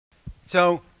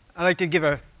So I'd like to give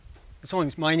it's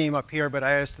only my name up here, but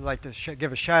I like to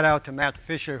give a shout out to Matt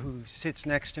Fisher, who sits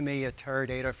next to me at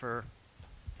Teradata for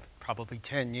probably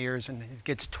 10 years, and he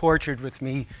gets tortured with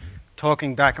me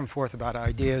talking back and forth about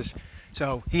ideas.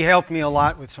 So he helped me a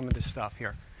lot with some of this stuff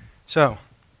here. So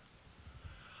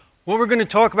what we're going to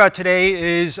talk about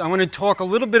today is I want to talk a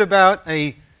little bit about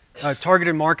a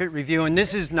targeted market review, and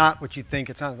this is not what you think.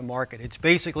 It's not the market. It's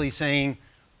basically saying,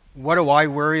 what do I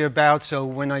worry about? So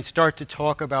when I start to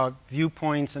talk about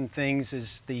viewpoints and things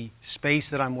is the space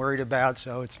that I'm worried about,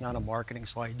 so it's not a marketing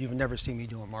slide. You've never seen me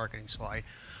do a marketing slide.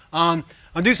 I'll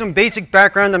do some basic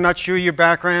background. I'm not sure your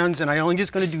backgrounds, and I'm only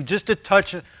just going to do just a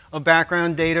touch of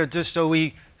background data just so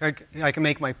I can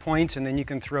make my points, and then you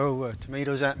can throw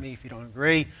tomatoes at me if you don't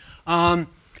agree. I'm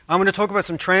going to talk about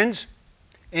some trends.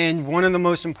 And one of the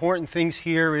most important things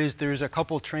here is there's a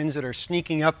couple trends that are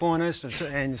sneaking up on us,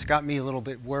 and it's got me a little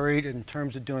bit worried in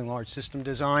terms of doing large system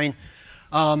design.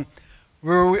 I'm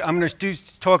going to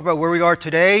talk about where we are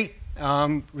today.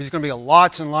 There's going to be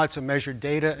lots and lots of measured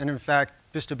data, and in fact,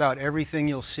 just about everything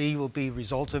you'll see will be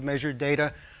results of measured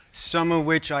data, some of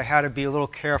which I had to be a little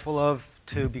careful of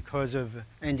because of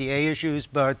NDA issues,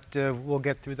 but we'll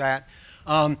get through that.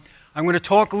 I'm going to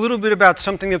talk a little bit about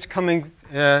something that's coming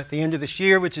at the end of this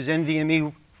year, which is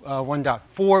NVMe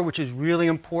 1.4, which is really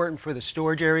important for the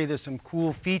storage area. There's some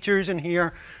cool features in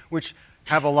here which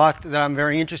have a lot that I'm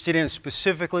very interested in.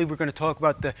 Specifically, we're going to talk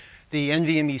about the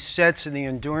NVMe sets and the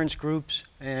endurance groups,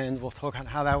 and we'll talk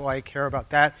about why I care about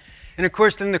that. And of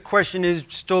course, then the question is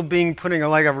still putting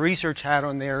like a research hat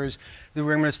on there is that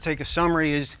we're going to take a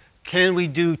summary is, can we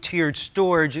do tiered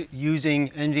storage using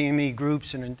NVMe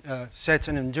groups and sets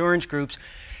and endurance groups?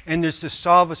 And there's to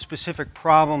solve a specific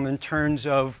problem in terms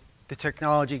of the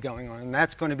technology going on. And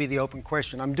that's going to be the open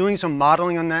question. I'm doing some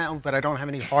modeling on that, but I don't have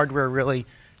any hardware really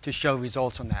to show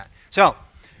results on that. So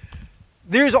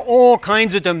there's all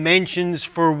kinds of dimensions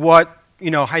for what,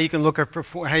 how you can look at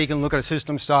a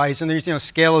system size. And there's,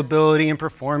 scalability and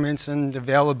performance and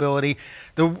availability.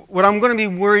 What I'm going to be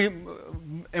worried,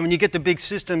 and when you get to big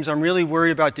systems, I'm really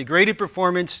worried about degraded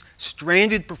performance,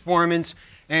 stranded performance,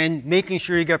 and making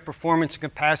sure you get performance and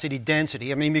capacity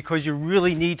density. I mean, because you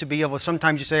really need to be able,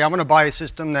 sometimes you say, I'm going to buy a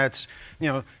system that's,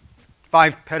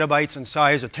 5 petabytes in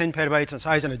size or 10 petabytes in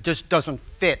size, and it just doesn't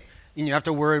fit. And you have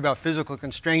to worry about physical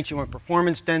constraints. You want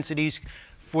performance densities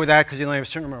for that because you only have a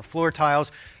certain number of floor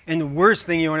tiles. And the worst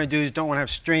thing you want to do is don't want to have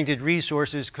stranded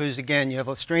resources because, again, you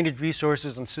have stranded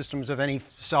resources on systems of any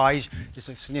size, just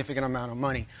a significant amount of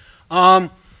money.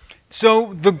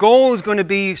 So the goal is going to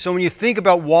be, so when you think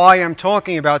about why I'm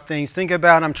talking about things, think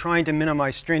about I'm trying to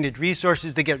minimize stranded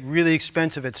resources. They get really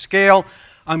expensive at scale.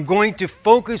 I'm going to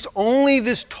focus only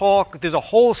this talk. There's a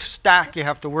whole stack you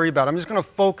have to worry about. I'm just going to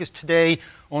focus today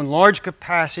on large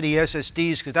capacity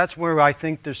SSDs because that's where I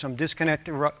think there's some disconnect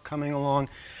coming along.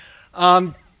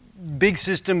 Big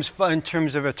systems in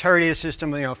terms of a Teradata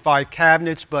system, 5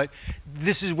 cabinets, but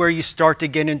this is where you start to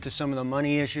get into some of the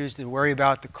money issues to worry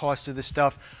about the cost of the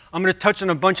stuff. I'm going to touch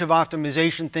on a bunch of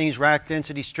optimization things, rack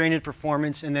density, stranded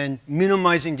performance, and then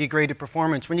minimizing degraded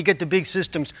performance. When you get to big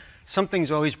systems, something's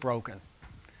always broken.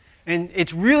 And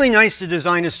it's really nice to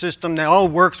design a system that all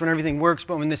works when everything works,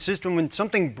 but when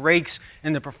something breaks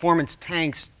and the performance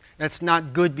tanks, that's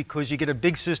not good because you get a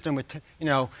big system with,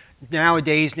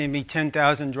 nowadays maybe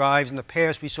 10,000 drives. In the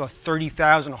past, we saw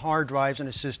 30,000 hard drives in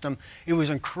a system. It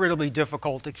was incredibly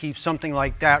difficult to keep something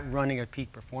like that running at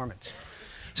peak performance.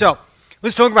 So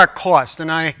let's talk about cost.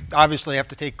 And I obviously have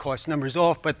to take cost numbers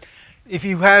off, but if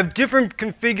you have different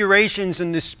configurations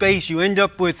in this space, you end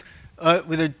up with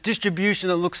a distribution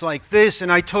that looks like this.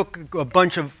 And I took a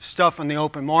bunch of stuff on the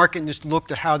open market and just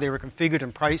looked at how they were configured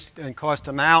and priced and cost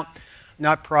them out.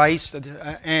 Not priced.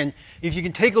 And if you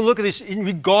can take a look at this,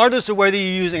 regardless of whether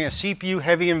you're using a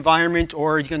CPU-heavy environment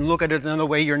or you can look at it another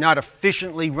way, you're not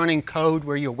efficiently running code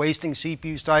where you're wasting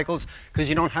CPU cycles because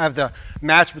you don't have the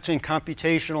match between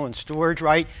computational and storage,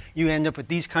 right? You end up with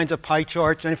these kinds of pie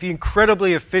charts. And if you're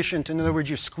incredibly efficient, in other words,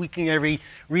 you're squeaking every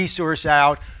resource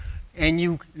out, and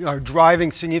you are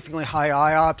driving significantly high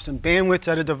IOPS and bandwidths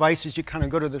out of devices, you kind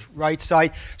of go to the right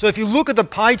side. So if you look at the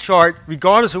pie chart,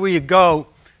 regardless of where you go,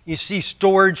 you see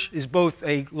storage is both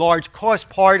a large cost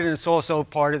part and it's also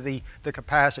part of the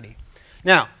capacity.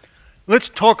 Now, let's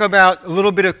talk about a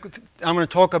little bit of, I'm going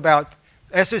to talk about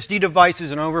SSD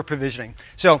devices and over-provisioning.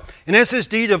 So an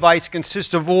SSD device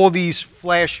consists of all these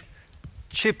flash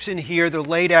chips in here. They're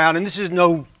laid out, and this is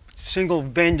no single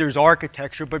vendor's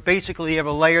architecture, but basically you have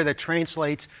a layer that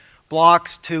translates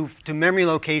blocks to memory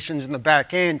locations in the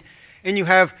back end. And you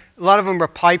have, a lot of them are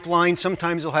pipelines.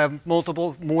 Sometimes they'll have more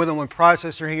than one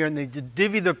processor here, and they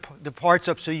divvy the parts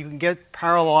up so you can get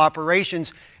parallel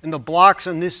operations, and the blocks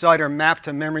on this side are mapped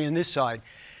to memory on this side.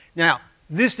 Now,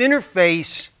 this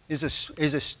interface is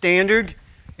a standard.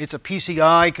 It's a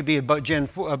PCI. It could be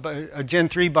a Gen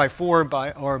 3 by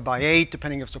 4 or by 8,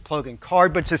 depending if it's a plug-in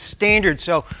card. But it's a standard,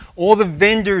 so all the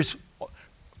vendors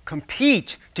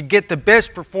compete to get the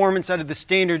best performance out of the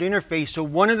standard interface. So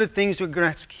one of the things you're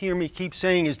going to hear me keep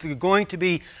saying is there's going to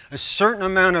be a certain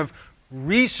amount of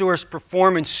resource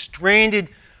performance stranded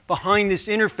behind this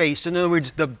interface. In other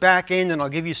words, the back end, and I'll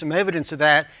give you some evidence of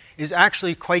that, is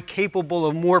actually quite capable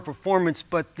of more performance,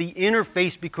 but the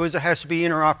interface, because it has to be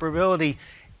interoperability,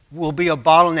 will be a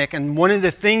bottleneck. And one of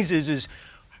the things is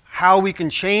how we can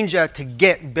change that to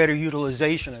get better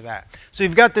utilization of that. So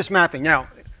you've got this mapping. Now,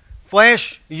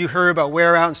 Flash, you heard about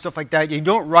wear out and stuff like that, you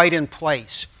don't write in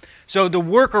place. So the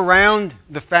work around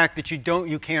the fact that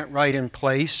you can't write in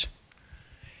place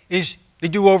is they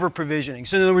do over provisioning.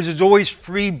 So in other words, there's always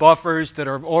free buffers that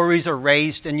are always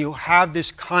erased, and you have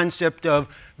this concept of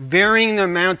varying the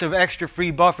amount of extra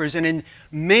free buffers. And in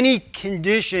many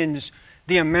conditions,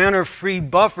 the amount of free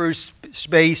buffer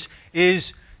space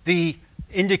is the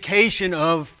indication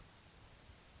of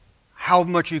how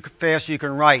much fast you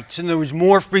can write. So there was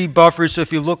more free buffers. So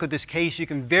if you look at this case, you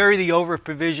can vary the over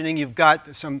provisioning. You've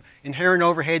got some inherent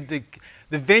overhead.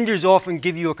 The vendors often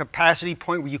give you a capacity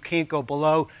point where you can't go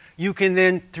below. You can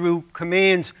then, through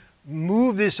commands,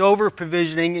 move this over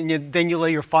provisioning, and then you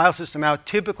lay your file system out.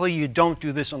 Typically, you don't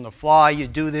do this on the fly. You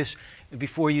do this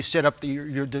before you set up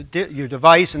your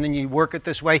device, and then you work it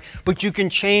this way. But you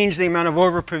can change the amount of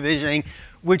over provisioning,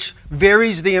 which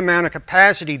varies the amount of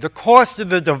capacity. The cost of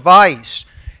the device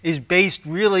is based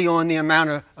really on the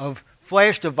amount of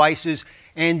flash devices,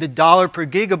 and the dollar per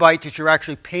gigabyte that you're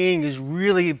actually paying is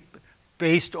really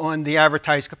based on the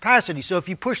advertised capacity. So if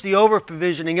you push the over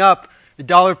provisioning up, the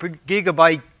dollar per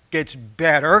gigabyte gets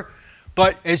better,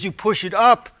 but as you push it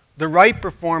up, the write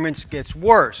performance gets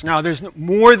worse. Now, there's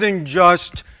more than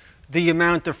just the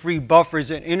amount of free buffers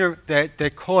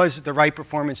that cause the write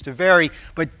performance to vary,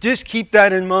 but just keep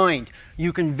that in mind.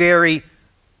 You can vary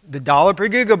the dollar per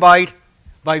gigabyte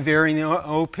by varying the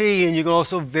OP, and you can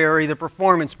also vary the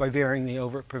performance by varying the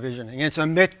over provisioning. It's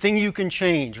a thing you can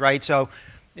change, right? So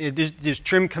there's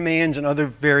trim commands and other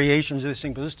variations of this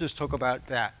thing, but let's just talk about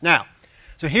that. Now,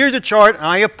 so here's a chart.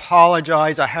 I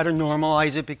apologize. I had to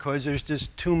normalize it because there's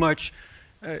just too much.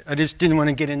 I just didn't want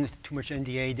to get into too much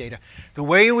NDA data. The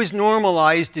way it was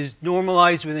normalized is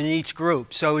normalized within each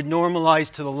group. So it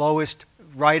normalized to the lowest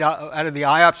right out of the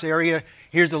IOPS area.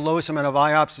 Here's the lowest amount of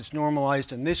IOPS that's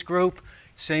normalized in this group.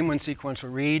 Same one sequential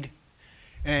read.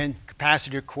 And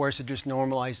capacity, of course, are just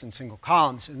normalized in single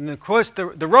columns. And of course, the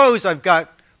rows, I've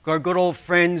got our good old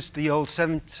friends, the old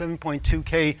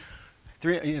 7.2K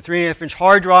 3.5-inch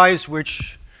hard drives,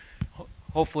 which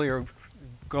hopefully are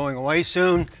going away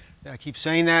soon. I keep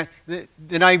saying that.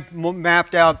 Then I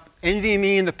mapped out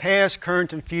NVMe in the past,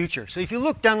 current, and future. So if you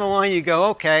look down the line, you go,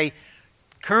 okay,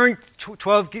 current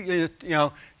 12,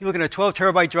 you're looking at 12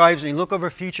 terabyte drives, and you look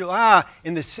over future.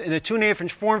 In the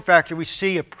 2.5-inch form factor, we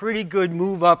see a pretty good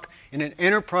move up in an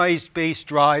enterprise-based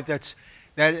drive. That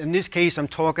in this case, I'm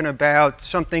talking about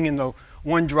something in the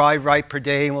 1 drive write per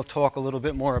day, and we'll talk a little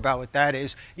bit more about what that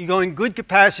is. You're going good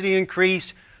capacity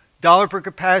increase, dollar per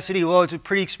capacity. Well, it's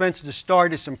pretty expensive to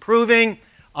start. It's improving.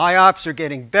 IOPS are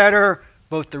getting better.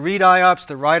 Both the read IOPS,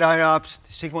 the write IOPS,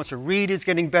 the sequential read is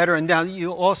getting better. And now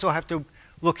you also have to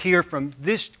look here from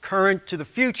this current to the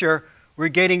future. We're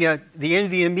getting the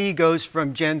NVMe goes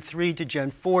from Gen 3 to Gen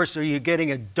 4, so you're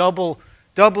getting a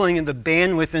doubling in the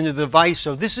bandwidth in the device.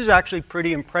 So this is actually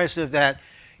pretty impressive that,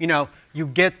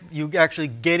 you're actually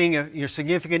getting a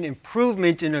significant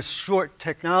improvement in a short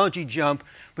technology jump,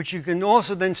 but you can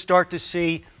also then start to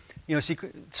see,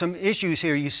 some issues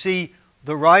here. You see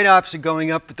the write ops are going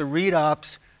up, but the read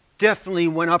ops definitely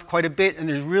went up quite a bit, and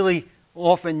there's really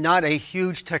often not a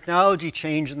huge technology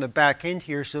change in the back end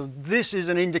here. So this is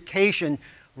an indication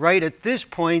right at this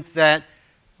point that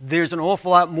there's an awful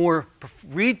lot more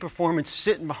read performance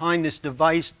sitting behind this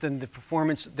device than the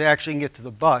performance they actually can get to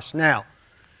the bus. Now,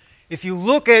 if you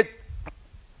look at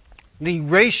the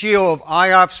ratio of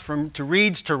IOPS to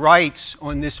reads to writes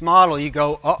on this model, you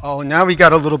go, uh-oh, now we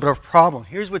got a little bit of a problem.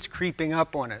 Here's what's creeping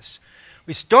up on us.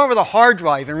 We start with a hard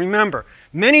drive, and remember,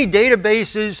 many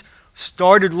databases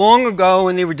started long ago,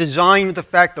 and they were designed with the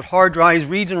fact that hard drives,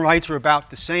 reads and writes are about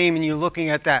the same, and you're looking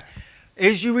at that.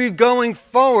 As you read going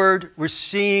forward, we're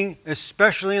seeing,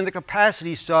 especially on the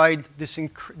capacity side,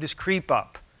 this creep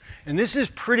up. And this is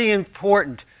pretty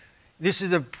important. This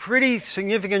is a pretty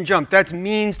significant jump. That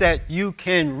means that you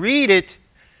can read it,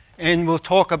 and we'll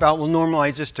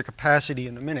normalize this to capacity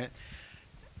in a minute.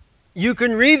 You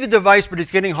can read the device, but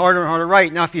it's getting harder and harder to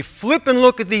write. Now, if you flip and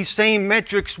look at these same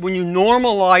metrics, when you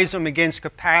normalize them against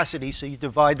capacity, so you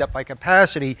divide that by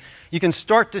capacity, you can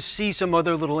start to see some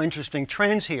other little interesting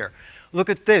trends here. Look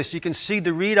at this. You can see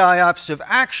the read IOPS have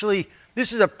actually,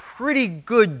 this is a pretty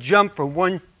good jump for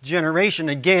one generation.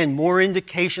 Again, more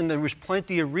indication there was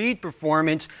plenty of read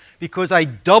performance because I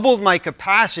doubled my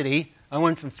capacity. I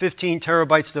went from 15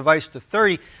 terabytes device to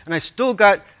 30, and I still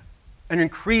got an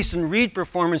increase in read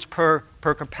performance per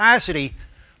capacity,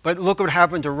 but look what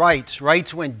happened to writes.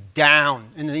 Writes went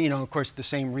down, and of course, the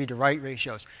same read to write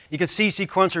ratios. You can see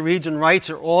sequential reads and writes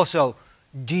are also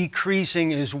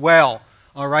decreasing as well.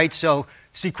 All right, so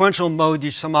sequential mode,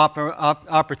 there's some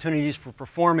opportunities for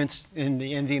performance in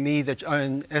the NVMe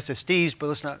and SSDs,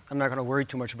 but I'm not going to worry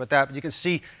too much about that. But you can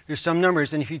see there's some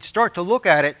numbers, and if you start to look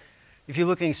at it, if you're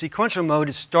looking at sequential mode,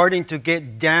 it's starting to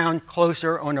get down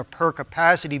closer on a per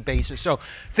capacity basis. So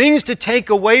things to take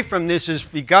away from this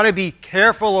is you got to be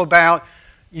careful about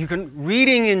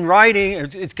reading and writing.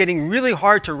 It's getting really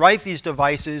hard to write these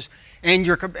devices, and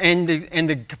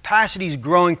the capacity is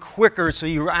growing quicker. So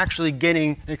you're actually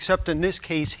getting, except in this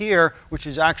case here, which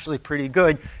is actually pretty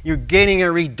good, you're getting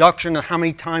a reduction of how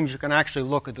many times you can actually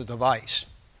look at the device.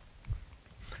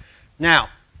 Now,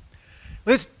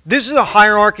 this is a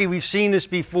hierarchy. We've seen this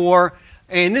before,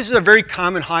 and this is a very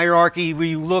common hierarchy where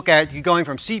you look at you going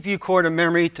from CPU core to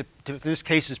memory to in this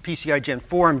case is PCI Gen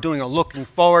 4. I'm doing a looking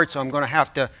forward, so I'm going to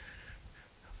have to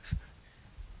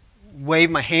wave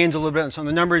my hands a little bit on some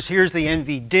of the numbers. Here's the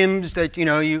NVDIMMs that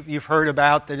you've heard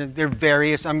about. They're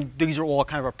various. These are all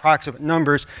kind of approximate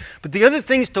numbers. But the other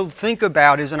things to think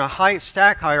about is in a high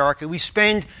stack hierarchy, we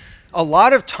spend a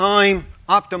lot of time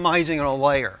optimizing on a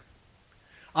layer.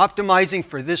 Optimizing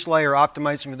for this layer,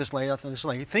 optimizing for this layer, for this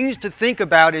layer. Things to think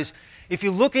about is if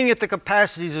you're looking at the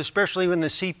capacities, especially in the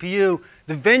CPU,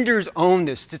 the vendors own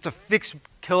this. It's a fixed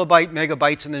kilobyte,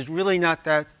 megabytes, and there's really not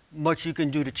that much you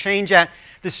can do to change that.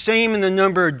 The same in the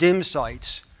number of DIMM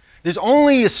sites. There's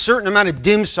only a certain amount of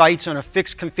DIMM sites on a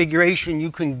fixed configuration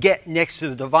you can get next to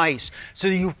the device.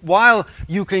 So while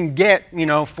you can get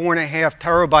 4.5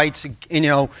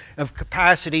 terabytes of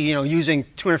capacity using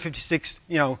 256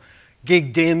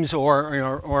 gig DIMMs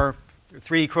or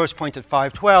 3 cross point at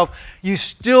 512, you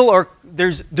still are,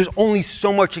 there's only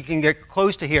so much you can get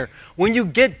close to here. When you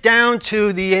get down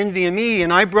to the NVMe,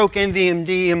 and I broke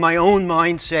NVMe in my own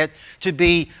mindset to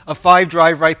be a 5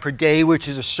 drive write per day, which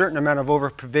is a certain amount of over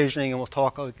provisioning, and we'll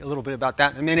talk a little bit about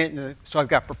that in a minute. So I've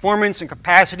got performance and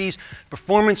capacities.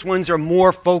 Performance ones are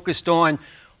more focused on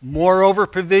more over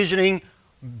provisioning,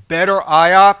 better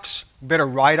IOPS, better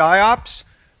write IOPS.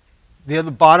 The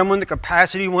other bottom one, the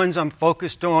capacity ones, I'm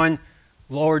focused on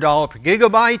lower dollar per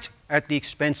gigabyte at the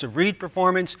expense of read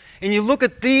performance. And you look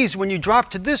at these, when you drop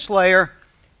to this layer,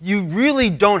 you really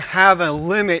don't have a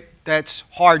limit that's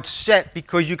hard set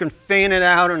because you can fan it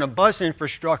out on a bus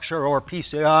infrastructure or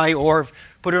PCI or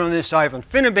put it on this side of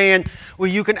InfiniBand where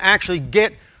you can actually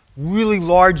get really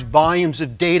large volumes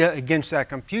of data against that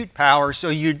compute power, so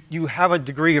you have a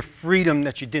degree of freedom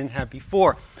that you didn't have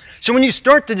before. So when you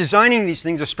start to designing these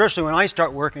things, especially when I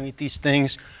start working with these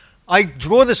things, I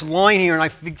draw this line here and I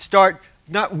start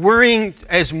not worrying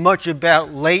as much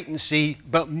about latency,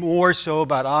 but more so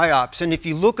about IOPS. And if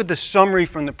you look at the summary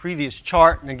from the previous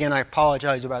chart, and again I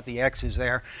apologize about the X's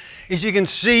there, as you can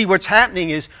see what's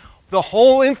happening is the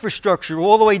whole infrastructure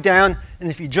all the way down, and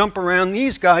if you jump around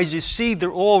these guys, you see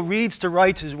they're all reads to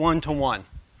writes is 1-to-1.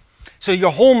 So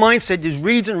your whole mindset is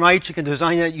reads and writes. You can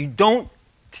design that. You don't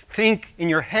think in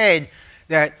your head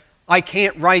that I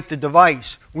can't write the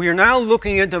device. We are now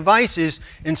looking at devices,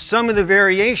 and some of the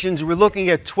variations we're looking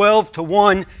at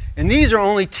 12-to-1, and these are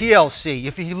only TLC.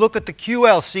 If you look at the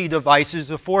QLC devices,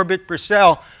 the 4-bit per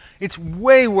cell, it's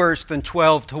way worse than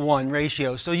 12-to-1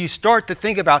 ratio. So you start to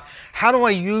think about, how do I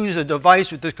use a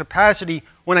device with this capacity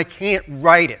when I can't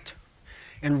write it?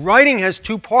 And writing has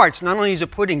two parts. Not only is it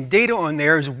putting data on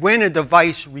there, is when a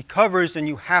device recovers, then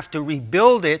you have to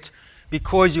rebuild it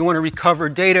because you want to recover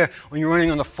data. When you're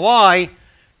running on the fly,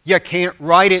 you can't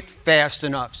write it fast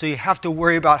enough. So you have to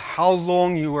worry about how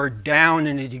long you are down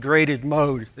in a degraded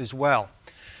mode as well.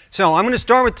 So I'm going to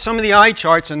start with some of the eye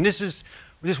charts, and this is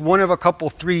just one of a couple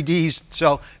 3Ds.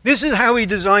 So this is how we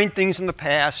designed things in the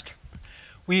past.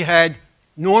 We had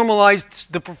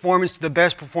normalized the performance to the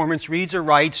best performance reads or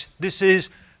writes. This is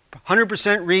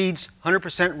 100% reads,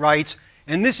 100% writes,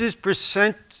 and this is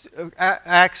percent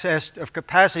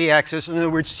capacity access, in other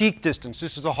words, seek distance.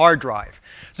 This is a hard drive.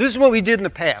 So this is what we did in the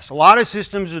past. A lot of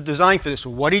systems are designed for this. So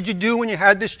what did you do when you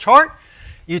had this chart?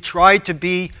 You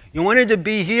wanted to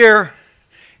be here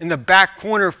in the back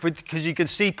corner because you could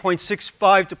see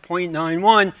 0.65 to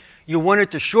 0.91. You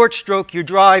wanted to short stroke your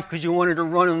drive because you wanted to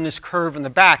run on this curve in the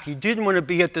back. You didn't want to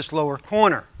be at this lower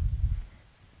corner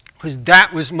because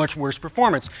that was much worse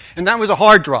performance. And that was a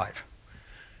hard drive.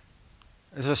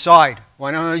 As a side,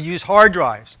 why don't I use hard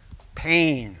drives?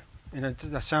 Pain. And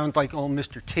that sounds like old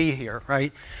Mr. T here,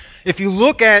 right? If you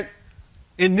look at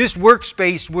in this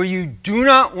workspace where you do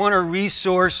not want a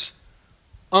resource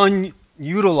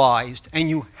unutilized and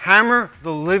you hammer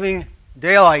the living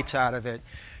daylights out of it,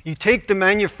 you take the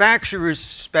manufacturer's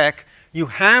spec, you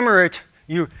hammer it,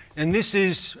 and this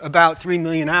is about 3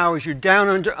 million hours, you're down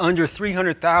under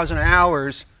 300,000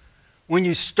 hours when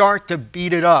you start to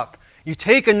beat it up. You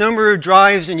take a number of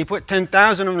drives and you put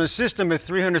 10,000 on the system at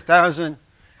 300,000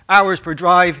 hours per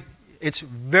drive, it's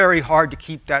very hard to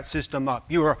keep that system up.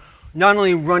 You are not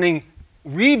only running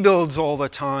rebuilds all the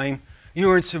time, you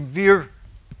are in severe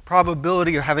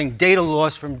probability of having data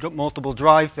loss from multiple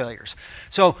drive failures.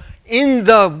 So in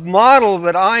the model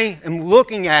that I am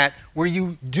looking at, where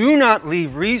you do not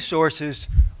leave resources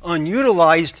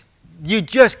unutilized, you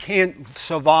just can't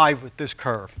survive with this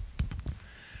curve.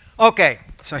 Okay,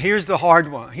 so here's the hard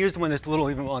one. Here's the one that's a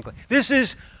little even longer. This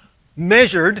is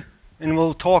measured, and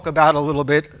we'll talk about a little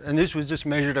bit, and this was just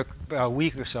measured about a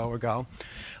week or so ago,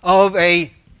 of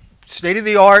a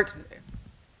state-of-the-art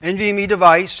NVMe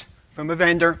device from a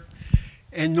vendor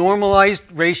and normalized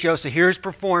ratio. So here's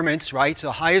performance, right? So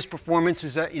the highest performance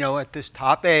is at, at this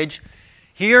top edge.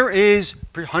 Here is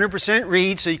 100%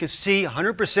 read, so you can see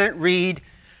 100% read.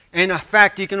 And in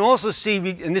fact, you can also see,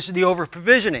 and this is the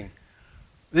over-provisioning.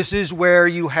 This is where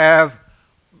you have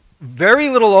very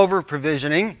little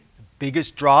over-provisioning,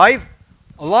 biggest drive,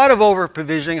 a lot of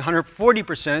over-provisioning,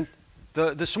 140%,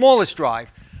 the smallest drive.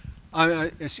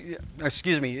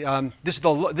 Excuse me, this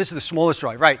is the smallest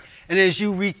drive, right? And as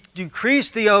you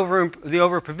decrease the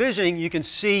over-provisioning, you can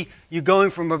see you're going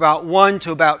from about 1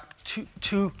 to about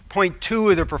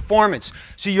 2.2 of the performance.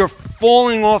 So you're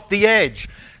falling off the edge.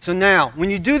 So now,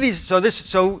 when you do these,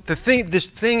 this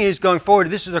thing is going forward.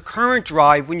 This is a current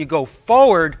drive. When you go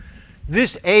forward,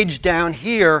 this edge down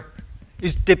here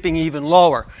is dipping even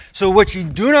lower. So what you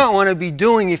do not want to be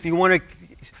doing if you want to,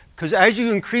 because as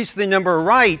you increase the number of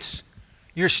writes,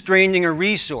 you're stranding a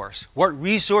resource. What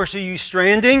resource are you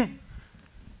stranding?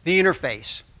 The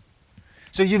interface.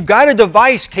 So you've got a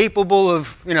device capable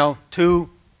of, 2,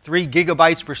 3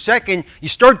 gigabytes per second. You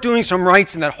start doing some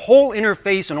writes and that whole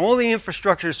interface and all the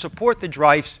infrastructure to support the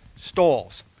drive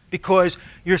stalls because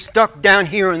you're stuck down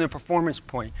here in the performance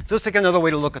point. So let's take another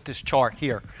way to look at this chart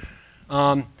here.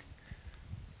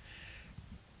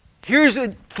 Here's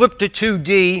a flip to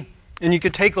 2D, and you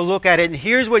can take a look at it, and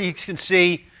here's what you can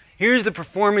see. Here's the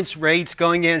performance rates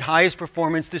going in, highest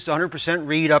performance. This is 100%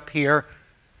 read up here,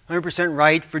 100%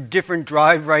 write for different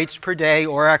drive writes per day,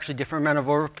 or actually different amount of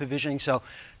over-provisioning. So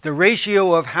the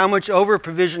ratio of how much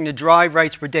over-provisioning the drive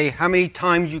writes per day, how many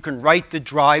times you can write the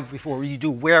drive before you do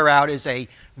wear out, is a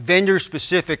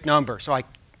vendor-specific number. So I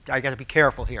got to be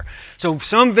careful here. So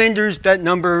some vendors,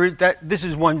 this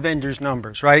is one vendor's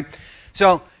numbers, right?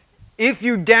 So if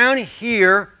you're down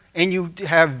here and you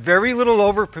have very little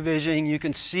over-provisioning, you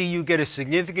can see you get a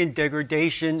significant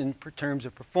degradation in terms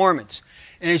of performance.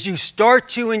 And as you start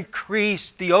to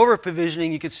increase the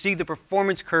over-provisioning, you can see the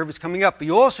performance curve is coming up. But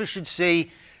you also should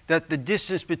see that the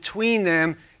distance between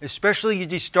them, especially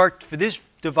as you start for this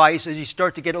device, as you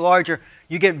start to get larger,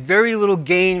 you get very little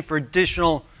gain for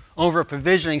additional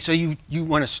over-provisioning, so you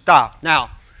want to stop.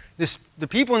 Now, the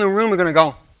people in the room are going to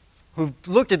go, who've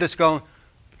looked at this, go,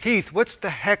 Keith, what's the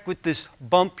heck with this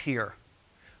bump here?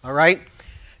 All right?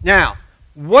 Now,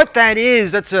 what that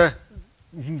is, that's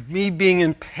me being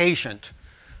impatient.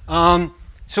 So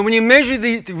when you measure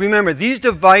remember, these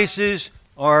devices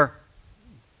are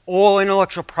all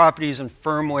intellectual properties and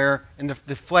firmware, and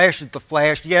the flash is the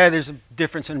flash. Yeah, there's a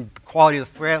difference in quality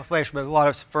of the flash, but a lot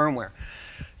of it's firmware.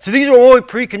 So these are all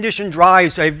preconditioned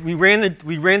drives. We would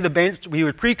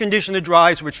precondition the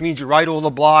drives, which means you write all the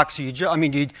blocks. You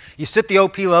set the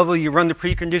OP level, you run the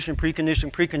precondition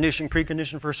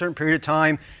for a certain period of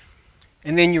time,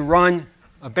 and then you run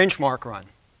a benchmark run.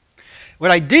 What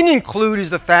I didn't include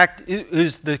is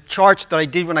the charts that I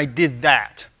did when I did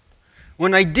that.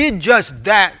 When I did just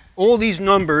that, all these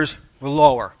numbers were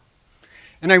lower.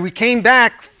 And we came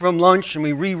back from lunch and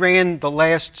we reran the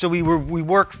last, so we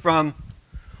worked from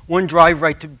one drive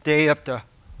write today up to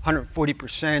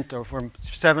 140%, or from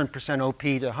 7% OP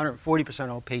to 140%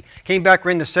 OP. Came back,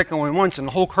 ran the second one once, and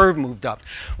the whole curve moved up.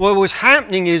 What was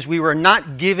happening is we were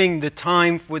not giving the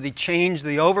time for the change,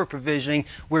 the over-provisioning,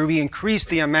 where we increased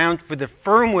the amount for the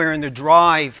firmware and the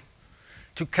drive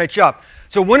to catch up.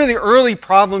 So one of the early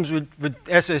problems with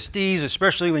SSDs,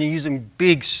 especially when you're using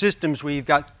big systems where you've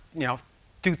got,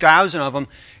 2,000 of them,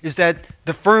 is that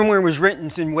the firmware was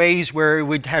written in ways where it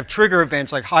would have trigger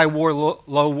events like high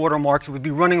low watermarks. It would be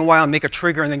running a while and make a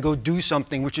trigger and then go do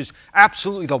something, which is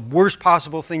absolutely the worst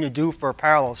possible thing to do for a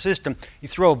parallel system. You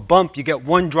throw a bump, you get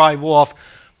one drive off,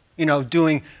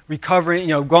 doing recovery,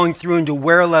 going through and do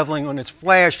wear leveling on its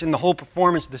flash, and the whole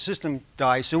performance of the system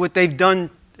dies. So what they've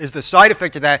done is the side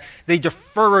effect of that, they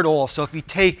defer it all. So if you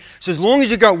so as long as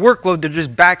you got workload, they're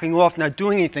just backing off, not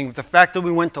doing anything. With the fact that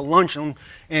we went to lunch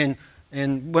and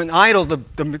when idle, the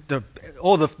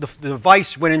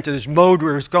device went into this mode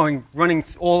where it was running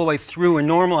all the way through and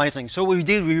normalizing. So what we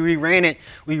did, we reran it,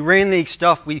 we ran the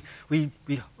stuff, we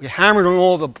hammered on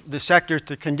all the sectors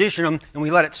to condition them, and we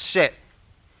let it sit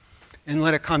and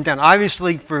let it come down.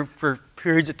 Obviously, for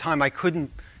periods of time, I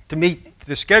couldn't, to meet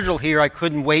the schedule here, I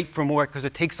couldn't wait for more because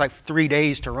it takes like 3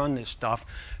 days to run this stuff.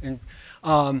 And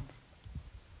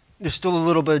there's still a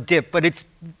little bit of dip, but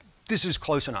this is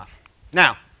close enough.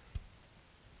 Now,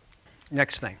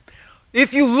 next thing.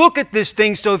 If you look at this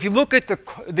thing, so if you look at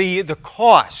the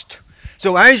cost,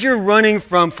 so as you're running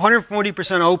from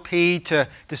 140% OP to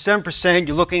 7%,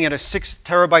 you're looking at a 6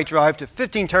 terabyte drive to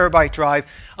 15 terabyte drive.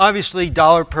 Obviously,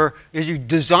 as you're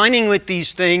designing with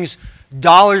these things,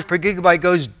 dollars per gigabyte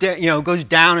goes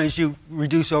down as you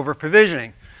reduce over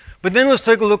provisioning. But then let's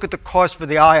take a look at the cost for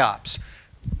the IOPS.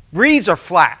 Reads are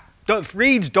flat.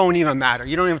 Reads don't even matter.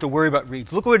 You don't have to worry about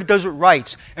reads. Look what it does with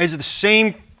writes. As the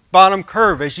same bottom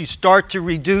curve, as you start to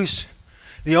reduce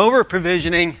the over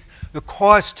provisioning, the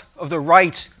cost of the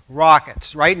writes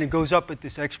rockets, right? And it goes up at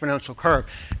this exponential curve.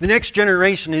 The next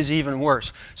generation is even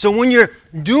worse. So when you're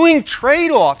doing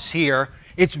trade-offs here,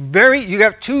 you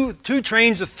have two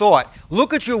trains of thought.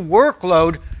 Look at your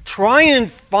workload, try and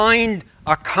find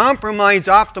a compromised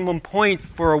optimum point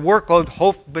for a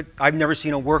workload, but I've never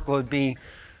seen a workload being,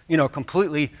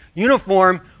 completely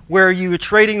uniform, where you are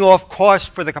trading off cost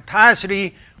for the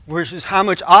capacity versus how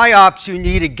much IOPS you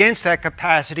need against that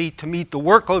capacity to meet the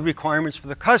workload requirements for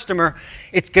the customer.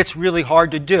 It gets really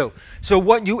hard to do. So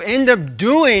what you end up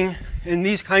doing in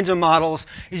these kinds of models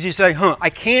is you say, I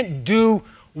can't do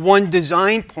one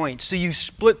design point. So you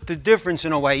split the difference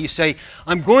in a way. You say,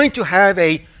 I'm going to have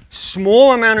a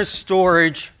small amount of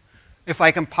storage, if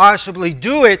I can possibly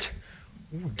do it,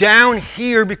 down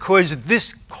here because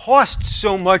this costs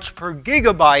so much per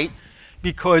gigabyte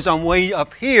because I'm way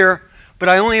up here, but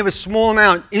I only have a small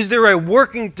amount. Does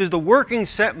the working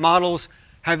set models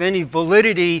have any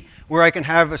validity where I can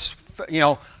have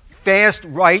a fast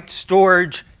write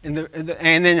storage and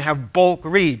then have bulk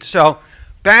read? So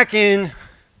back in,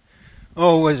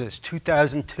 what was this,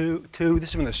 2002? This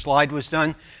is when the slide was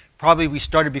done. Probably we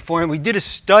started before, and we did a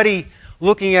study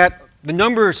looking at the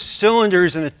number of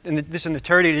cylinders in the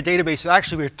Teradata database that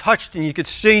actually were touched, and you could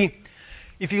see,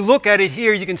 if you look at it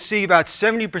here, you can see about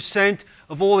 70%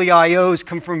 of all the IOs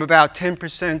come from about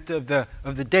 10%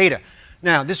 of the data.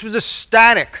 Now, this was a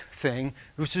static thing.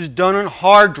 This was done on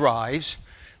hard drives.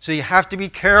 So you have to be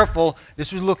careful.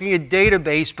 This was looking at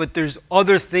database, but there's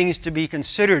other things to be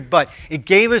considered. But it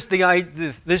gave us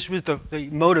this was the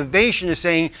motivation of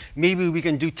saying maybe we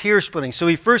can do tier splitting. So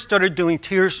we first started doing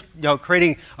tiers,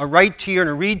 creating a write tier and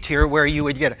a read tier where you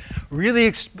would get a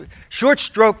really short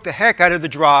stroke the heck out of the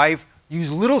drive,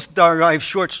 use little drives,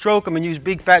 short stroke them, and use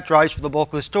big fat drives for the bulk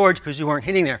of the storage because you weren't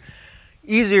hitting there.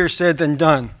 Easier said than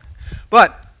done.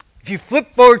 But if you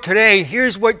flip forward today,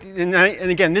 here's what, and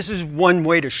again, this is one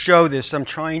way to show this. I'm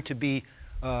trying to be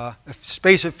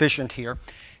space efficient here.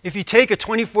 If you take a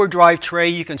 24 drive tray,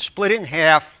 you can split it in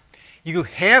half. You go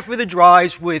half of the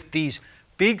drives with these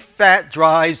big fat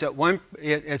drives at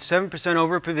 7%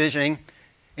 over provisioning,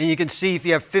 and you can see if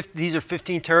you have these are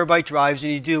 15 terabyte drives,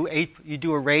 and you do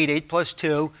a RAID 8 plus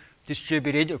 2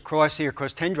 distributed across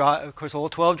all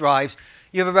 12 drives.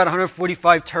 You have about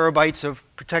 145 terabytes of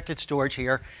protected storage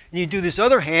here. And you do this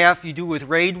other half, you do with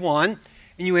RAID 1,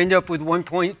 and you end up with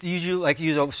usually like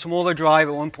use a smaller drive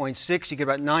at 1.6, you get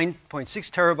about 9.6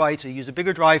 terabytes, so you use a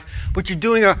bigger drive, but you're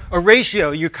doing a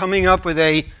ratio. You're coming up with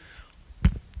a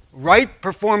write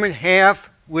performant half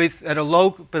at a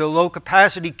low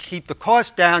capacity, keep the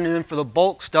cost down, and then for the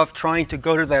bulk stuff, trying to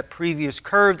go to that previous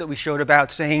curve that we showed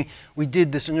about saying we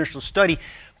did this initial study,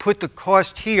 put the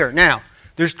cost here. Now,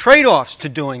 there's trade-offs to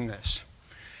doing this.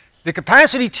 The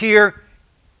capacity tier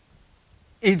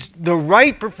the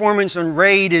write performance on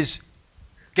RAID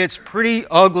gets pretty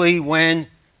ugly when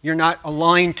you're not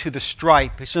aligned to the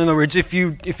stripe. So in other words, if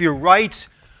your writes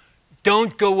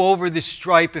don't go over the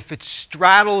stripe, if it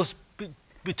straddles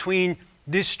between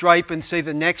this stripe and say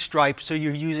the next stripe, so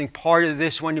you're using part of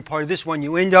this one and part of this one,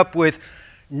 you end up with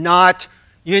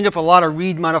a lot of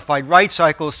read modified write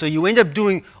cycles, so you end up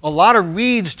doing a lot of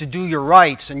reads to do your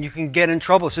writes, and you can get in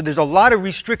trouble. So there's a lot of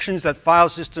restrictions that file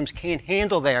systems can't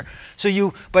handle there.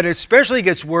 But it especially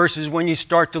gets worse is when you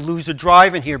start to lose a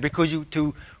drive in here, because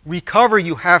to recover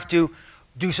you have to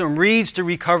do some reads to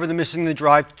recover the missing the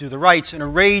drive to do the writes. In a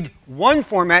RAID 1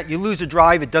 format, you lose a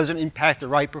drive, it doesn't impact the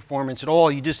write performance at all,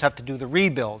 you just have to do the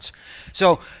rebuilds.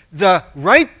 So the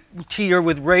write tier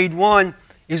with RAID 1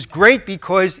 is great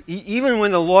because even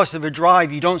when the loss of a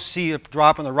drive, you don't see a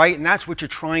drop on the write, and that's what you're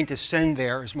trying to send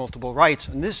there is multiple writes.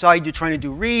 On this side, you're trying to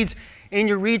do reads, and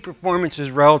your read performance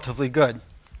is relatively good.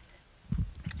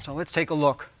 So let's take a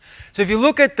look. So if you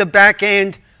look at the back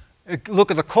end,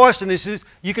 look at the cost, and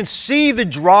you can see the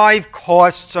drive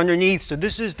costs underneath. So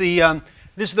this is the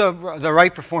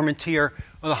write performance tier,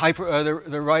 or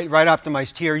the write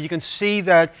optimized tier. You can see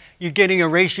that you're getting a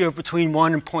ratio of between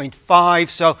 1 and 0.5.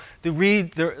 So the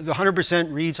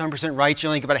 100% reads, 100% writes, you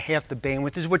only get about half the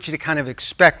bandwidth. This is what you kind of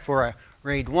expect for a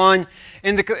RAID 1.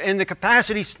 In the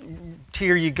capacity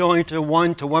tier, you go into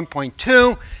 1 to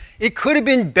 1.2. It could have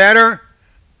been better,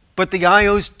 but the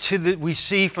IOs we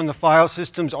see from the file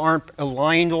systems aren't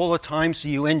aligned all the time, so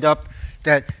you end up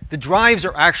that the drives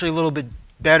are actually a little bit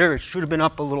better. It should have been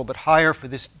up a little bit higher for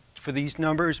these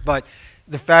numbers, but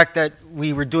the fact that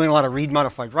we were doing a lot of read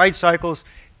modified write cycles,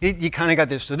 you kind of got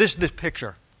this. So this is the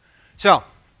picture. So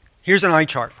here's an eye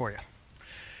chart for you.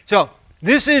 So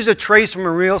this is a trace from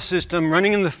a real system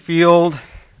running in the field.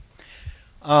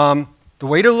 The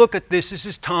way to look at this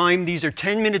is time. These are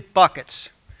 10-minute buckets.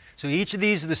 So each of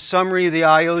these is the summary of the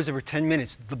IOs over 10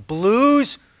 minutes. The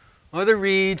blues are the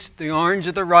reads, the orange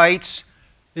are the writes.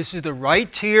 This is the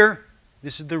write tier,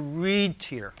 this is the read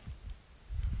tier.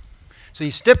 So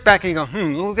you step back and you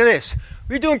go, look at this.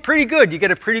 We're doing pretty good. You get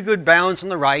a pretty good balance on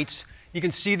the writes. You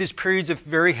can see there's periods of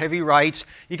very heavy writes.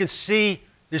 You can see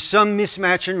there's some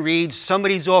mismatch in reads.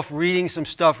 Somebody's off reading some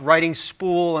stuff, writing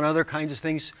spool and other kinds of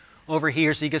things over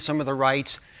here, so you get some of the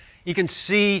writes. You can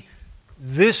see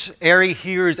this area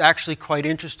here is actually quite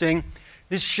interesting.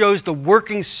 This shows the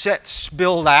working set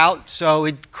spilled out, so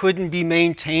it couldn't be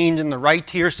maintained in the write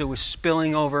tier, so it was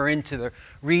spilling over into the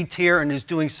read tier and is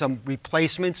doing some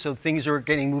replacements, so things are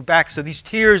getting moved back. So these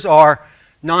tiers are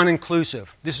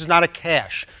non-inclusive. This is not a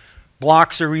cache.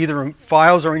 Blocks are either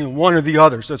files are in one or the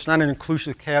other, so it's not an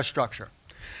inclusive cache structure.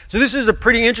 So this is a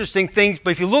pretty interesting thing,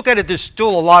 but if you look at it, there's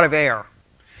still a lot of error.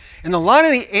 And a lot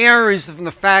of the error is from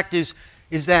the fact is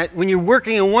that when you're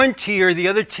working in one tier, the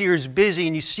other tier is busy,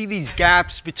 and you see these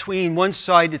gaps between one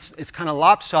side, it's kind of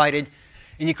lopsided,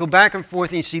 and you go back and forth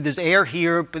and you see there's air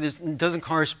here, but it doesn't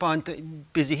correspond to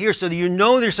busy here, so you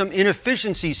know there's some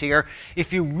inefficiencies here.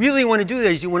 If you really want to do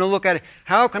this, you want to look at it,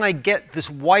 how can I get this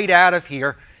white out of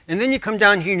here? And then you come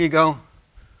down here and you go,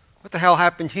 what the hell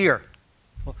happened here?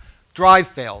 Well, drive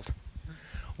failed.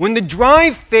 When the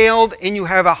drive failed and you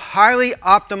have a highly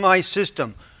optimized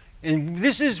system, and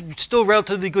this is still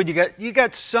relatively good, you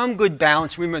got some good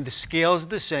balance. Remember, the scales are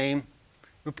the same.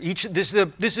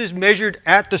 This is measured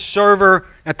at the server,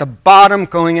 at the bottom,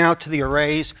 going out to the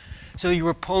arrays. So you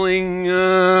were pulling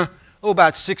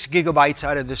about 6 gigabytes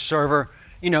out of the server,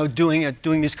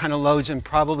 doing these kind of loads, and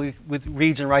probably with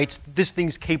reads and writes. This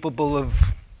thing's capable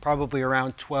of probably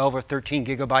around 12 or 13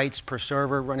 gigabytes per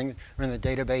server running the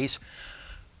database.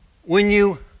 When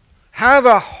you have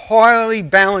a highly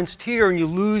balanced here and you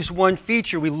lose one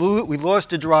feature, we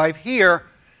lost a drive here,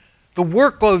 the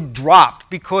workload dropped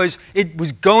because it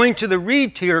was going to the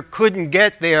read tier, couldn't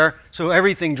get there, so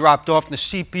everything dropped off, and the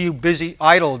CPU busy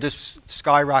idle just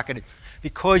skyrocketed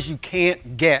because you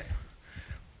can't get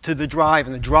to the drive,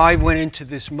 and the drive went into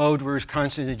this mode where it's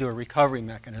constantly do a recovery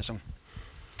mechanism.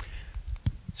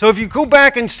 So if you go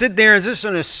back and sit there, as this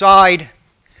an aside,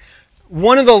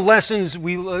 one of the lessons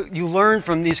you learn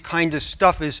from these kinds of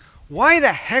stuff is, why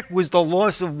the heck was the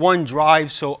loss of one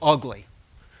drive so ugly?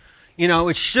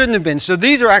 It shouldn't have been. So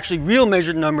these are actually real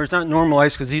measured numbers, not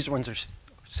normalized, because these ones are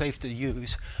safe to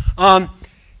use.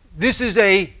 This is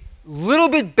a little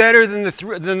bit better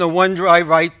than the one drive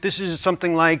write. This is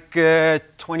something like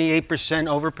 28%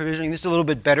 over provisioning. This is a little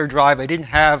bit better drive. I didn't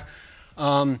have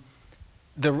the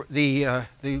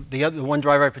other one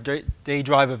drive write per day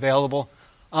drive available.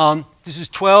 This is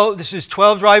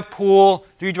 12 drive pool,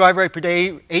 3 drive write per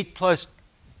day, 8 plus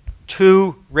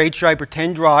 2 RAID drive per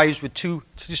 10 drives with two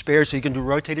spares, so you can do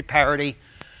rotated parity.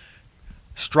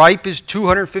 stripe is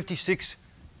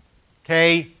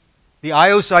 256K. The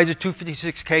I/O size is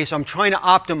 256K, so I'm trying to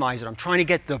optimize it. I'm trying to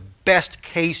get the best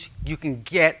case you can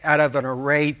get out of an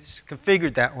array that's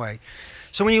configured that way.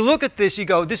 So when you look at this, you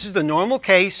go, this is the normal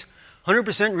case,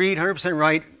 100% read, 100%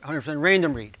 write, 100%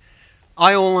 random read.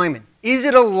 I/O alignment. Is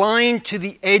it aligned to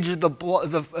the edge of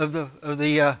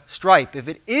the stripe? If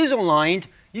it is aligned,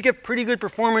 you get pretty good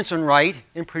performance on write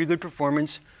and pretty good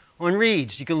performance on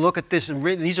reads. You can look at this, and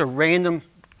these are random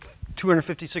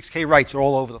 256K writes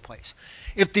all over the place.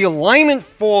 If the alignment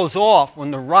falls off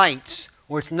on the writes,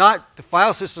 or it's not, the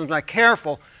file system's not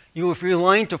careful, if you're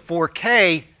aligned to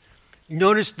 4K, you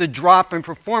notice the drop in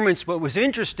performance. What was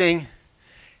interesting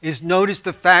is notice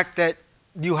the fact that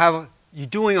you're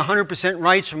doing 100%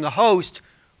 writes from the host,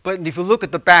 but if you look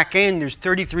at the back end, there's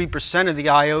 33% of the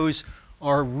IOs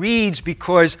are reads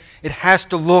because it has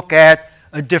to look at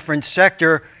a different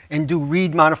sector and do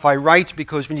read modify writes,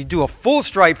 because when you do a full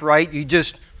stripe write, you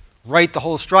just write the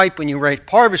whole stripe. When you write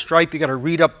part of a stripe, you got to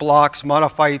read up blocks,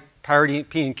 modify parity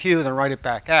P and Q, then write it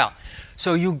back out.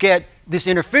 So you get this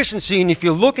inefficiency, and if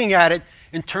you're looking at it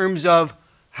in terms of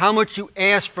how much you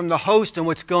ask from the host and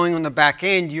what's going on the back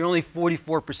end, you're only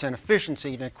 44%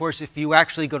 efficiency. And of course, if you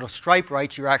actually go to stripe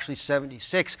writes, you're actually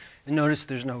 76. And notice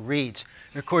there's no reads.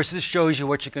 And of course, this shows you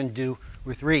what you can do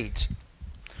with reads.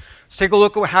 Let's take a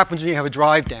look at what happens when you have a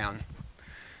drive down.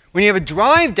 When you have a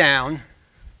drive down,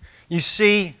 you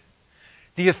see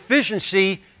the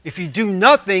efficiency, if you do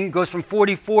nothing, goes from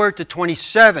 44 to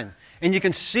 27. And you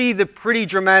can see the pretty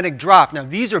dramatic drop. Now,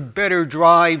 these are better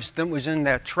drives than was in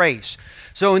that trace.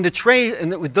 So in the trace,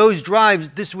 and with those drives,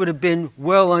 this would have been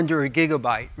well under a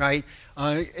gigabyte, right?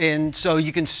 And so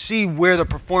you can see where the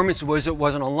performance was. It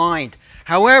wasn't aligned.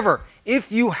 However,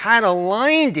 if you had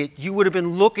aligned it, you would have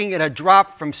been looking at a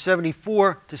drop from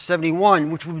 74 to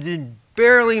 71, which would have been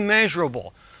barely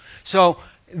measurable. So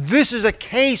this is a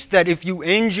case that if you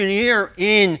engineer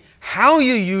in how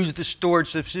you use the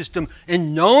storage subsystem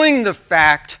and knowing the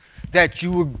fact that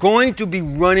you are going to be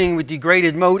running with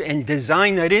degraded mode and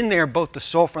design that in there, both the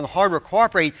software and the hardware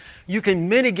cooperate, you can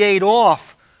mitigate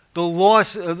off the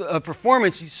loss of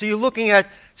performance. So you're looking at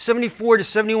 74 to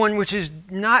 71, which is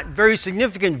not very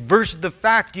significant versus the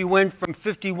fact you went from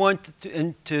 51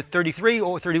 to 33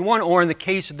 or 31, or in the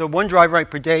case of the one drive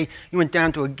write per day, you went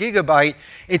down to a gigabyte.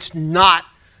 It's not,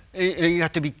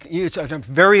 it's a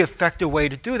very effective way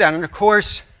to do that. And of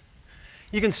course,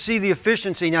 you can see the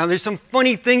efficiency. Now, there's some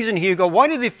funny things in here. You go, why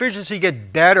did the efficiency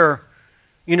get better,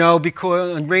 you know,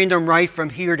 because on random write from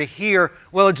here to here?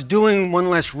 Well, it's doing one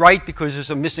less write because there's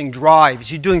a missing drive.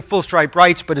 You're doing full stripe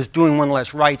writes, but it's doing one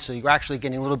less write, so you're actually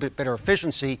getting a little bit better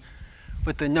efficiency,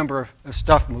 but the number of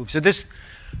stuff moves. So this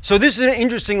is an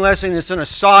interesting lesson. It's an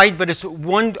aside, but it's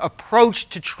one approach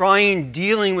to trying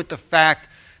dealing with the fact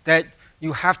that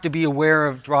you have to be aware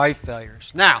of drive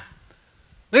failures. Now,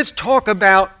 let's talk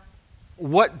about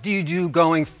what do you do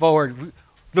going forward.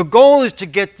 The goal is to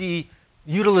get the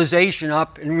utilization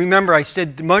up. And remember, I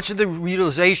said much of the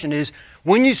utilization is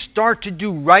when you start to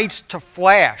do writes to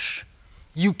flash,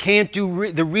 you can't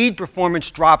do the read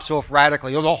performance drops off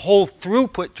radically, or the whole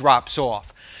throughput drops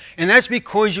off. And that's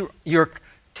because you're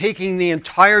taking the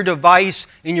entire device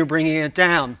and you're bringing it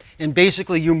down. And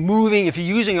basically, you're moving, if you're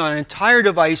using on an entire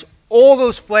device, all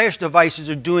those flash devices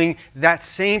are doing that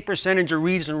same percentage of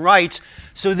reads and writes.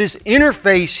 So this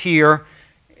interface here,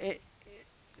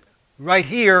 right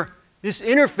here, this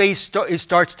interface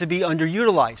starts to be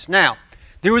underutilized. Now,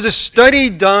 there was a study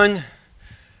done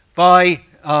by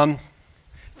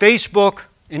Facebook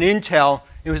and Intel.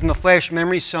 It was in the Flash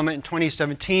Memory Summit in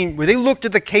 2017, where they looked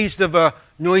at the case of a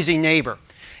noisy neighbor.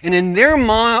 And in their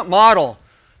model,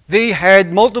 they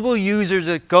had multiple users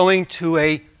that going to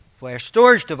a flash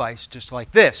storage device, just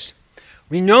like this.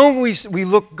 We know we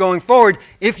look going forward,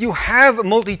 if you have a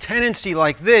multi-tenancy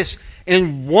like this,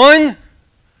 and one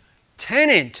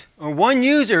tenant or one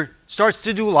user starts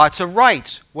to do lots of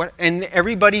writes, and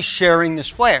everybody's sharing this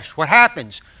flash, what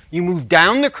happens? You move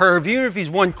down the curve. Even if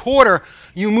he's 1/4,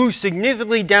 you move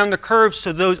significantly down the curve,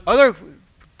 so those other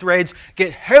threads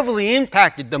get heavily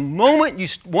impacted. The moment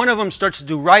one of them starts to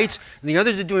do writes and the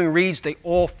others are doing reads, they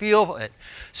all feel it.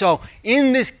 So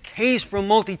in this case for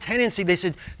multi-tenancy, they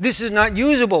said, this is not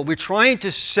usable. We're trying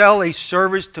to sell a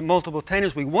service to multiple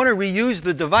tenants. We want to reuse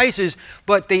the devices,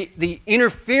 but the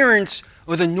interference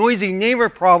or the noisy neighbor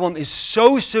problem is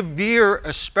so severe,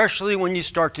 especially when you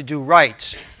start to do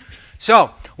writes. So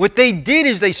what they did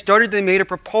is they made a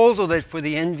proposal that for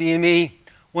the NVMe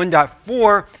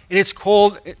 1.4, and it's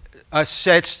called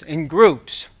sets and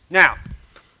groups. Now,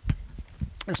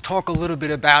 let's talk a little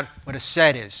bit about what a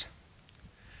set is.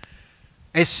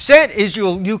 A set is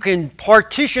you can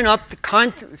partition up the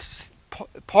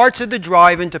parts of the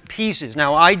drive into pieces.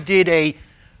 Now, I did a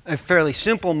fairly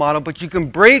simple model, but you can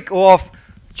break off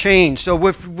chains. So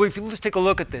let's take a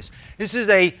look at this. This is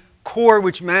a core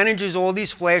which manages all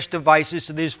these flash devices.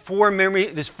 So there's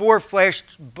four flash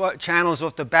channels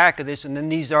off the back of this, and then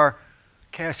these are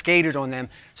cascaded on them.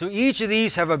 So each of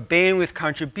these have a bandwidth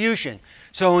contribution.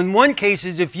 So in one case,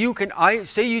 if you can,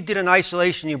 say you did an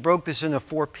isolation, you broke this into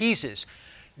 4 pieces.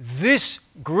 This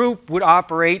group would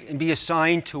operate and be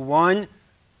assigned to one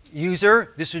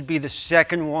user. This would be the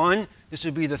second one. This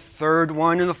would be the third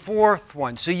one and the fourth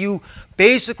one. So you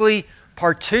basically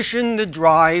partition the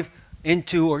drive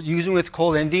into, or using what's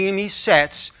called NVMe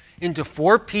sets, into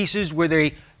 4 pieces where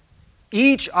they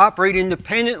each operate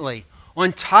independently.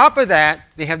 On top of that,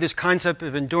 they have this concept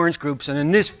of endurance groups. And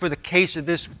in this, for the case of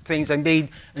this things, I made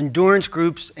endurance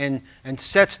groups and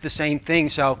sets the same thing.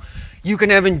 So you can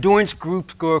have endurance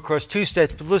groups go across 2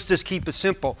 sets, but let's just keep it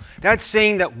simple. That's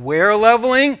saying that wear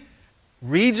leveling,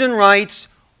 reads and writes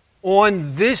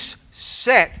on this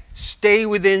set stay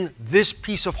within this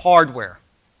piece of hardware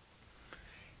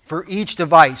for each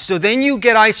device. So then you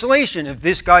get isolation. If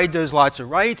this guy does lots of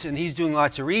writes and he's doing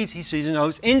lots of reads, he sees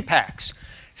those impacts.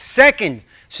 Second,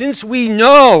 since we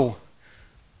know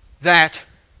that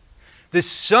the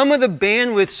sum of the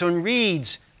bandwidths on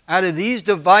reads out of these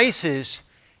devices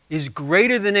is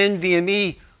greater than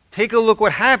NVMe, take a look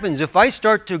what happens. If I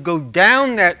start to go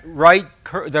down that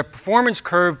the performance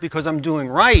curve because I'm doing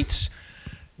writes,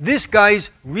 this guy's,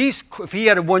 if he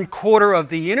had 1/4 of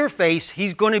the interface,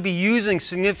 he's going to be using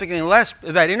significantly less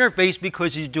of that interface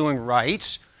because he's doing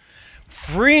writes,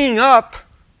 freeing up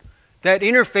that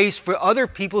interface for other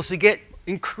people to get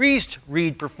increased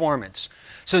read performance.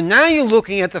 So now you're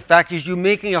looking at the fact is you're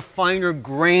making a finer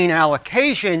grain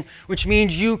allocation, which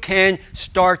means you can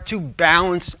start to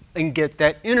balance and get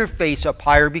that interface up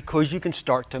higher because you can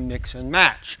start to mix and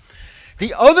match.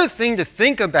 The other thing to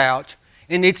think about,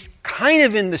 and it's kind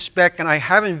of in the spec and I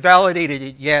haven't validated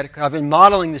it yet, I've been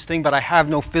modeling this thing but I have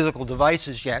no physical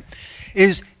devices yet,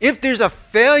 is if there's a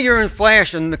failure in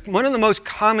flash, and one of the most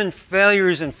common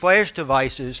failures in flash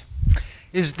devices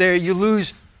is you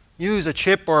use a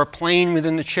chip or a plane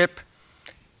within the chip,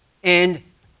 and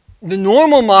the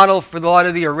normal model for a lot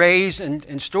of the arrays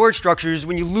and storage structures,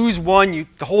 when you lose one,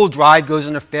 the whole drive goes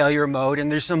into failure mode, and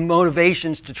there's some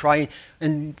motivations to try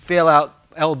and fail out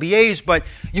LBAs, but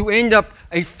you end up,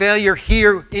 a failure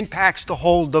here impacts the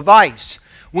whole device.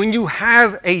 When you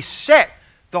have a set,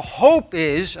 the hope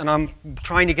is, and I'm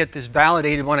trying to get this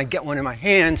validated when I get one in my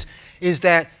hands, is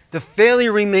that the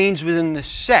failure remains within the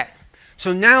set.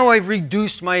 So now I've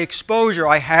reduced my exposure.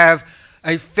 I have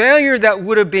a failure that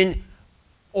would have been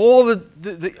all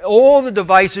the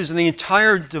devices and the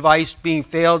entire device being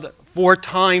failed 4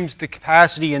 times the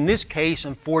capacity in this case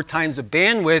and 4 times the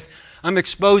bandwidth. I'm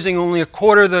exposing only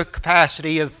 1/4 of the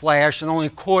capacity of the flash and only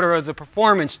 1/4 of the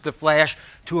performance of the flash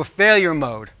to a failure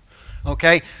mode.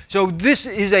 Okay, so this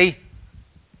is a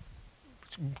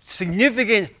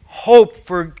significant hope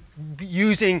for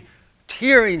using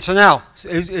tiering. So now,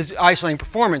 is isolating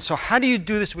performance. So how do you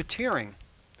do this with tiering?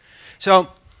 So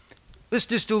let's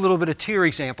just do a little bit of tier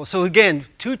example. So again,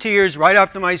 2 tiers, write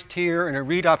optimized tier and a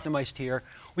read optimized tier.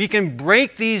 We can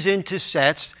break these into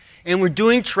sets, and we're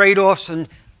doing trade-offs and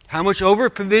how much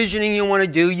over-provisioning you want to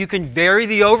do. You can vary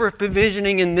the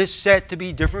over-provisioning in this set to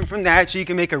be different from that, so you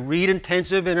can make a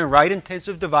read-intensive and a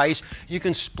write-intensive device. You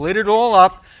can split it all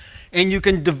up, and you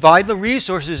can divide the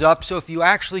resources up, so if you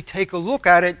actually take a look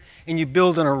at it and you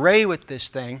build an array with this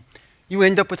thing, you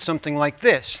end up with something like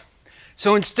this.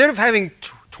 So instead of having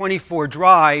 24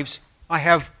 drives, I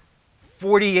have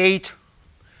 48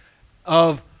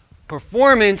 of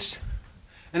performance,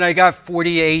 and I got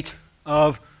 48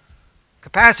 of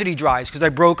capacity drives because I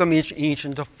broke them each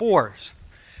into 4s.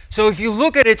 So if you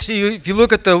look at it, if you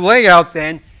look at the layout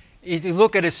then, if you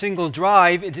look at a single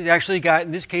drive, it actually got,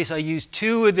 in this case I used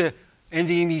 2 of the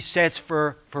NVMe sets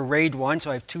for RAID 1,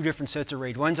 so I have 2 different sets of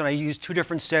RAID 1s, and I used 2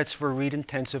 different sets for read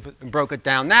intensive and broke it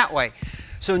down that way.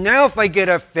 So now if I get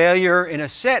a failure in a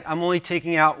set, I'm only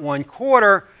taking out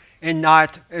 1/4 and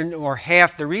or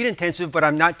half the read intensive, but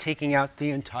I'm not taking out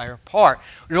the entire part.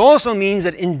 It also means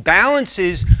that in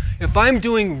balances, if I'm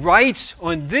doing writes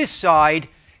on this side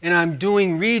and I'm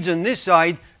doing reads on this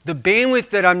side, the bandwidth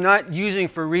that I'm not using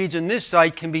for reads on this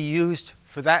side can be used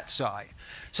for that side.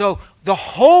 So the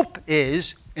hope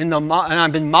is, and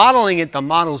I've been modeling it, the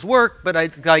models work, but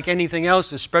like anything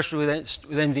else, especially with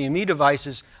NVMe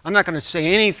devices, I'm not going to say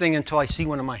anything until I see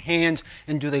one in my hands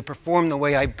and do they perform the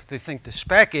way they think the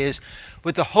spec is.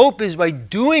 But the hope is by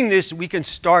doing this, we can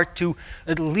start to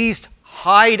at least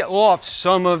hide off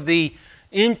some of the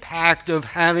impact of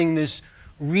having this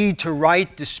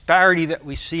read-to-write disparity that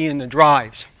we see in the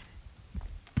drives.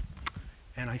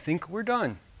 And I think we're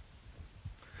done.